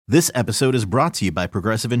This episode is brought to you by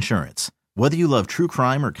Progressive Insurance. Whether you love true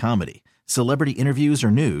crime or comedy, celebrity interviews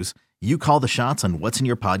or news, you call the shots on what's in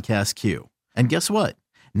your podcast queue. And guess what?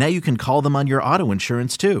 Now you can call them on your auto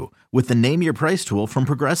insurance too with the Name Your Price tool from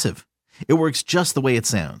Progressive. It works just the way it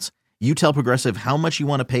sounds. You tell Progressive how much you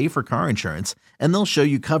want to pay for car insurance, and they'll show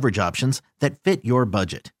you coverage options that fit your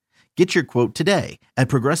budget. Get your quote today at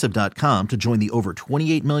Progressive.com to join the over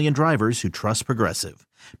 28 million drivers who trust Progressive.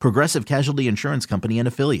 Progressive Casualty Insurance Company and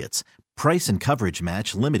Affiliates. Price and coverage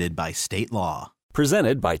match limited by state law.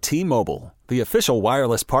 Presented by T-Mobile, the official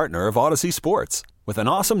wireless partner of Odyssey Sports. With an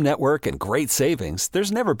awesome network and great savings,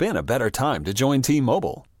 there's never been a better time to join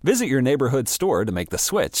T-Mobile. Visit your neighborhood store to make the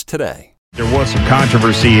switch today. There was some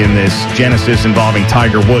controversy in this Genesis involving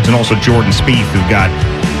Tiger Woods and also Jordan Spieth, who got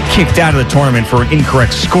kicked out of the tournament for an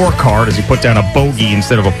incorrect scorecard as he put down a bogey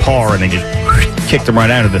instead of a par, and they just kicked him right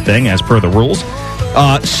out of the thing as per the rules.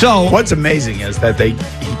 So what's amazing is that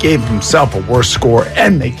he gave himself a worse score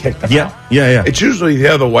and they kicked him out. Yeah. It's usually the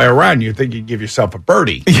other way around. You think you give yourself a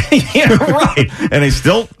birdie. Yeah, right. And they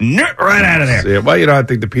still right out of there. Yeah, well, I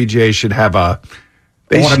think the PGA should have a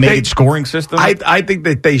automated scoring system. I think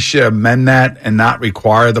that they should amend that and not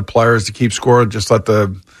require the players to keep score. Just let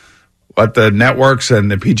the networks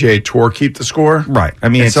and the PGA Tour keep the score. Right. I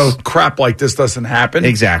mean, so crap like this doesn't happen.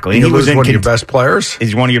 Exactly. And he was one of your best players.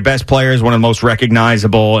 He's one of your best players, one of the most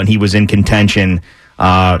recognizable, and he was in contention.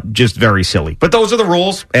 Just very silly. But those are the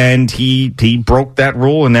rules, and he broke that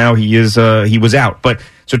rule, and now he was out. But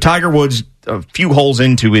so Tiger Woods, a few holes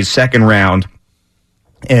into his second round,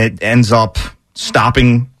 it ends up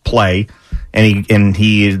stopping play. And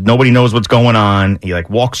he nobody knows what's going on. He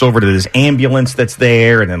walks over to this ambulance that's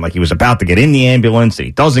there, and then he was about to get in the ambulance, and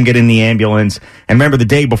he doesn't get in the ambulance. And remember the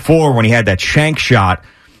day before when he had that shank shot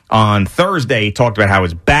on Thursday, he talked about how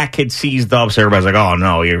his back had seized up. So everybody's like, "Oh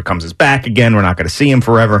no, here comes his back again. We're not going to see him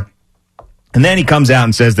forever." And then he comes out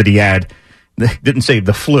and says that he didn't say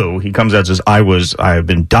the flu. He comes out and says, "I have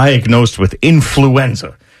been diagnosed with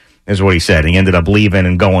influenza," is what he said. He ended up leaving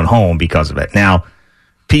and going home because of it. Now,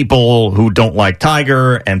 people who don't like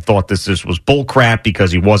Tiger and thought this was bullcrap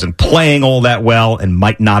because he wasn't playing all that well and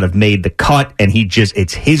might not have made the cut, and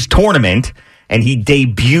it's his tournament, and he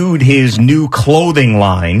debuted his new clothing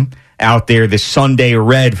line out there, this Sunday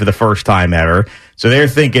Red, for the first time ever. So they're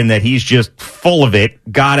thinking that he's just full of it,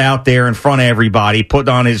 got out there in front of everybody, put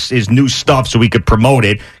on his new stuff so he could promote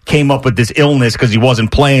it, came up with this illness because he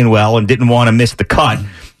wasn't playing well and didn't want to miss the cut,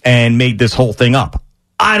 and made this whole thing up.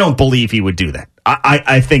 I don't believe he would do that.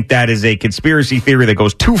 I think that is a conspiracy theory that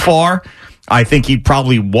goes too far. I think he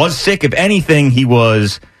probably was sick. If anything,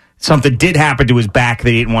 something did happen to his back that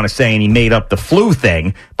he didn't want to say, and he made up the flu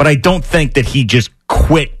thing. But I don't think that he just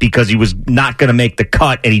quit because he was not going to make the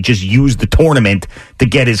cut, and he just used the tournament to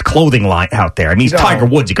get his clothing line out there. I mean, he's Tiger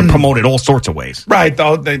Woods. He can promote it all sorts of ways. Right.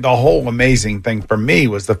 The whole amazing thing for me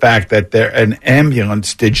was the fact that an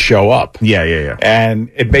ambulance did show up. Yeah. And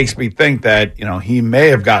it makes me think that, he may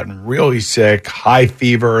have gotten really sick, high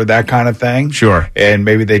fever, that kind of thing. Sure. And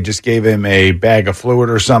maybe they just gave him a bag of fluid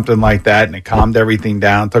or something like that, and it calmed everything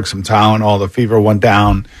down, took some Tylenol, the fever went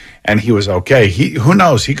down, and he was okay. Who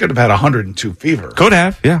knows? He could have had 102 fever. Could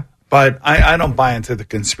have, yeah. But I don't buy into the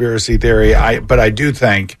conspiracy theory. But I do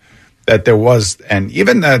think that there was, and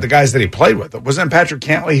even the guys that he played with, wasn't it Patrick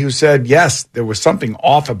Cantley who said, yes, there was something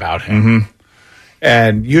off about him. Mm-hmm.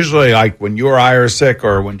 And usually, when you or I are sick,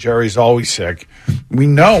 or when Jerry's always sick, we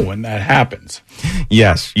know when that happens.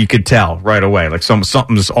 Yes, you could tell right away.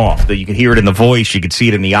 Something's off. That you could hear it in the voice, you could see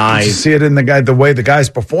it in the eyes. You see it in the way the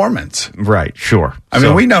guy's performance. Right, sure. I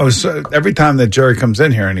mean, we know every time that Jerry comes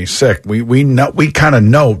in here and he's sick, we kind of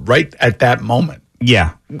know right at that moment.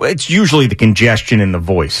 Yeah, it's usually the congestion in the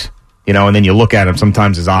voice, and then you look at him.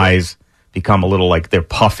 Sometimes his eyes become a little they're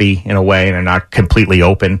puffy in a way, and they're not completely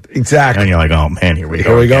open. Exactly. And you're like, oh man, here we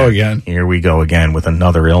go again. Here we go again with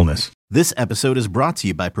another illness. This episode is brought to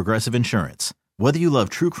you by Progressive Insurance. Whether you love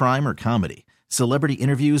true crime or comedy, celebrity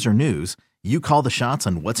interviews or news, you call the shots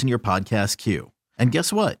on what's in your podcast queue. And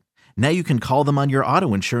guess what? Now you can call them on your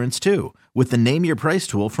auto insurance too with the Name Your Price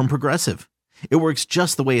tool from Progressive. It works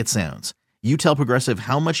just the way it sounds. You tell Progressive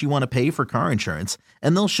how much you want to pay for car insurance,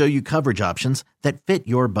 and they'll show you coverage options that fit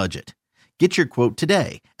your budget. Get your quote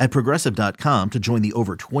today at Progressive.com to join the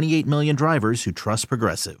over 28 million drivers who trust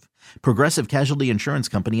Progressive. Progressive Casualty Insurance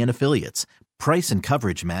Company and Affiliates. Price and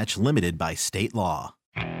coverage match limited by state law.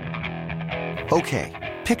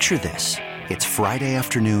 Okay, picture this. It's Friday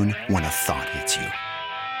afternoon when a thought hits you.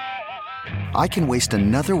 I can waste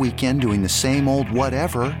another weekend doing the same old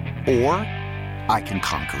whatever, or I can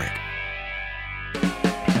conquer it.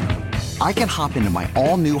 I can hop into my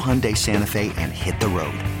all-new Hyundai Santa Fe and hit the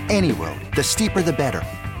road. Any road, the steeper the better.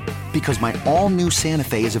 Because my all-new Santa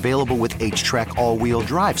Fe is available with H-Track all-wheel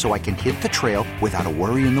drive, so I can hit the trail without a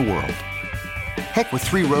worry in the world. Heck, with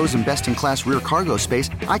 3 rows and best-in-class rear cargo space,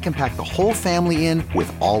 I can pack the whole family in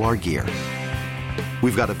with all our gear.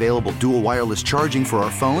 We've got available dual wireless charging for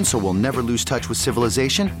our phones, so we'll never lose touch with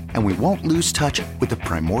civilization, and we won't lose touch with the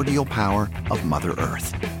primordial power of Mother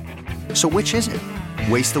Earth. So which is it?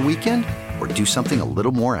 Waste the weekend or do something a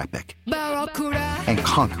little more epic? And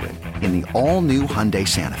conquer it in the all-new Hyundai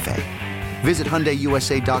Santa Fe. Visit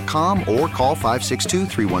HyundaiUSA.com or call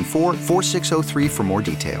 562-314-4603 for more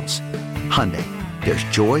details. Hyundai, there's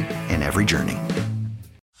joy in every journey.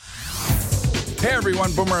 Hey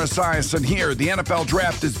everyone, Boomer Esiason here. The NFL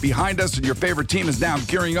Draft is behind us and your favorite team is now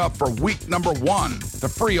gearing up for week number 1. The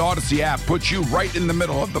free Odyssey app puts you right in the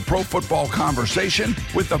middle of the pro football conversation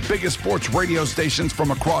with the biggest sports radio stations from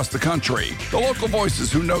across the country. The local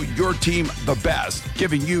voices who know your team the best,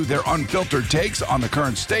 giving you their unfiltered takes on the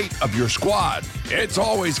current state of your squad. It's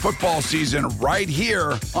always football season right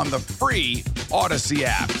here on the free Odyssey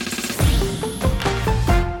app.